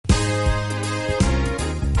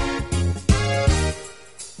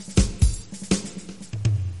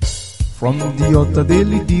From the altar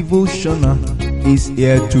daily devotional is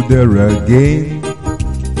here to there again.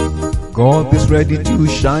 God is ready to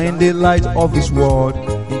shine the light of His word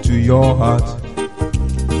into your heart.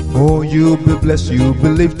 Oh, you'll be blessed, you'll be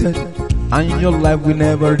lifted, and your life will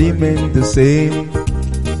never remain the same.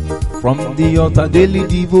 From the altar daily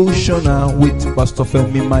devotional with Pastor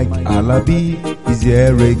Femi Mike Alabi is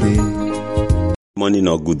here again. Morning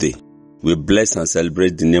or good day. We bless and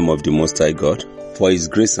celebrate the name of the Most High God for His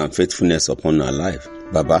grace and faithfulness upon our life.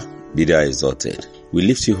 Baba, be thou exalted. We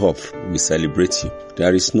lift you up, we celebrate you.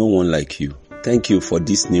 There is no one like you. Thank you for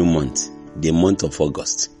this new month, the month of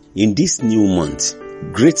August. In this new month,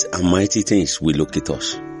 great and mighty things will locate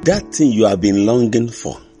us. That thing you have been longing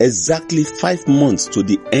for. Exactly 5 months to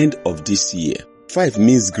the end of this year. 5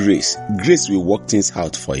 means grace. Grace will work things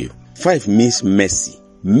out for you. 5 means mercy.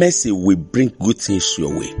 Mercy will bring good things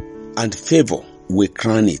your way. And favor will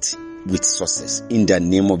crown it with success in the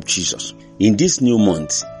name of Jesus. In this new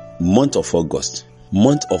month, month of August,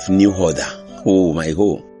 month of new order. Oh my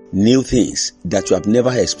God. New things that you have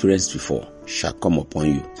never experienced before shall come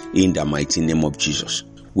upon you in the mighty name of Jesus.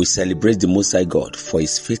 We celebrate the Most High God for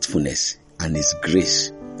His faithfulness and His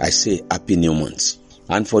grace. I say happy new month.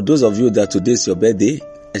 And for those of you that today is your birthday,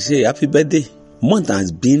 I say happy birthday. Month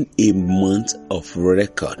has been a month of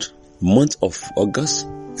record. Month of August,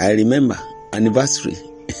 I remember anniversary,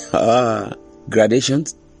 graduation,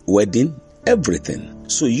 wedding, everything.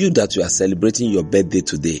 So you that you are celebrating your birthday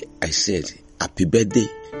today, I said happy birthday.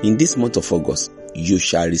 In this month of August, you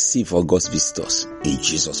shall receive August visitors in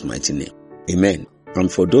Jesus' mighty name. Amen.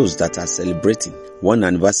 And for those that are celebrating one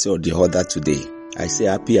anniversary or the other today, I say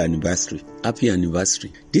happy anniversary. Happy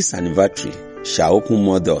anniversary. This anniversary shall open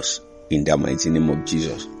more doors in the mighty name of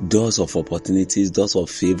Jesus. Doors of opportunities, doors of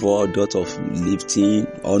favor, doors of lifting,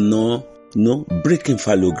 honor, breaking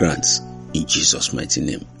fallow grants in Jesus' mighty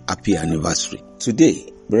name. Happy anniversary. Today,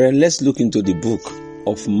 brethren, let's look into the book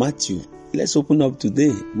of Matthew. Let's open up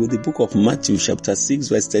today with the book of Matthew chapter 6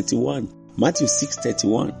 verse 31. Matthew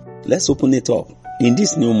 6:31. Let's open it up. In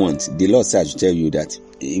this new month, the Lord said to tell you that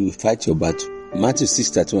He will fight your battle. Matthew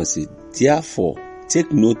 6:31 says, therefore, take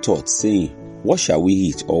no thought, saying, what shall we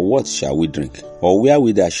eat, or what shall we drink, or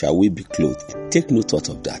wherewithal shall we be clothed? Take no thought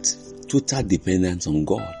of that. Total dependence on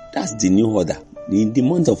God. That's the new order. In the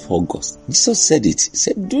month of August, Jesus said it. He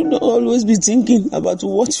said, do not always be thinking about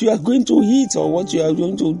what you are going to eat or what you are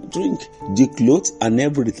going to drink. The clothes and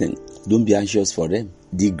everything. Don't be anxious for them.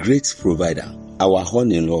 The great provider, our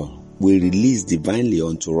honor, will release divinely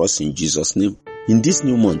unto us in Jesus' name. In this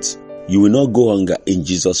new month, you will not go hunger in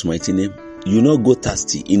Jesus' mighty name. You will not go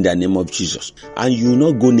thirsty in the name of Jesus. And you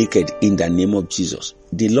will not go naked in the name of Jesus.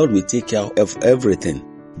 The Lord will take care of everything.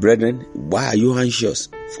 Brethren, why are you anxious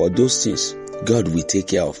for those things? God will take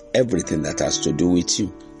care of everything that has to do with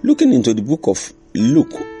you. Looking into the book of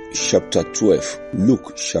Luke chapter 12.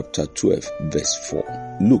 Luke chapter 12 verse 4.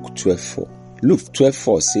 Luke 12:4. Luke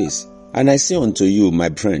 12:4 says, and I say unto you, my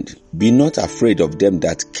friend, be not afraid of them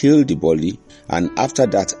that kill the body, and after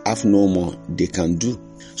that have no more they can do.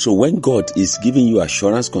 So when God is giving you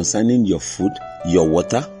assurance concerning your food, your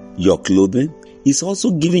water, your clothing, He's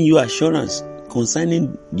also giving you assurance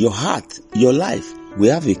concerning your heart, your life. We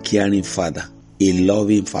have a caring Father, a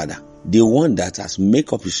loving Father, the one that has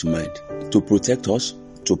made up His mind to protect us,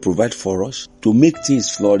 to provide for us, to make things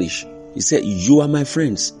flourish. He said, you are my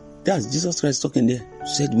friends. That's Jesus Christ talking there. He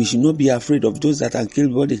said we should not be afraid of those that can kill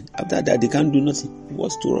body. After that, they can't do nothing.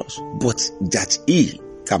 What's to us? But that He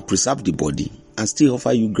can preserve the body and still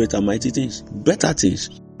offer you great and mighty things, better things.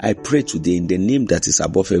 I pray today in the name that is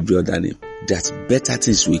above every other name, that better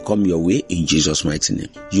things will come your way in Jesus' mighty name.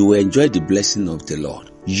 You will enjoy the blessing of the Lord.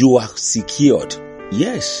 You are secured.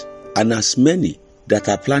 Yes. And as many that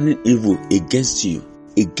are planning evil against you,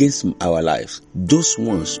 against our lives, those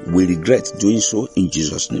ones will regret doing so in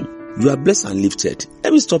Jesus' name. You are blessed and lifted.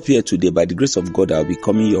 Let me stop here today. By the grace of God, I'll be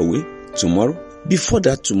coming your way tomorrow. Before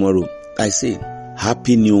that tomorrow, I say,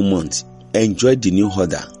 happy new month. Enjoy the new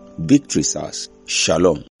order. Victory is ours.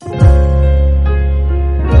 Shalom.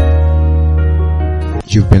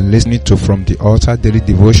 You've been listening to From the Altar Daily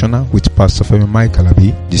Devotional with Pastor Femi Mike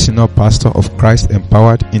Alabi, the Senior Pastor of Christ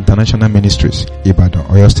Empowered International Ministries, Ibadan,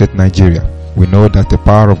 Oyo State, Nigeria. We know that the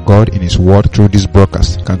power of God in His Word through this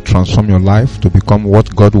broadcast can transform your life to become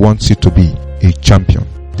what God wants you to be, a champion.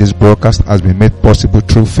 This broadcast has been made possible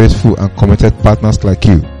through faithful and committed partners like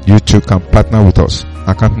you. You too can partner with us.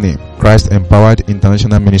 Account name, Christ Empowered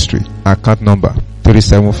International Ministry. Account number,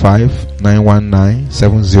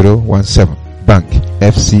 375-919-7017. Bank,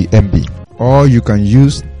 FCMB. Or you can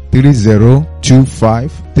use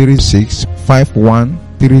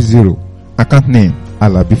 3025365130. Account name,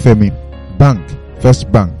 Alabi Femi. Bank,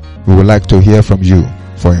 First Bank. We would like to hear from you.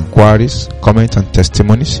 For inquiries, comments and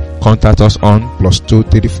testimonies, contact us on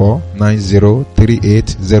 +234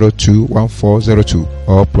 9038021402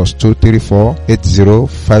 or +234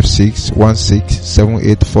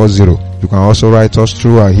 8056167840. You can also write us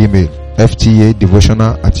through our email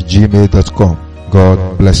ftadevotional@gmail.com.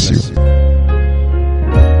 God bless you.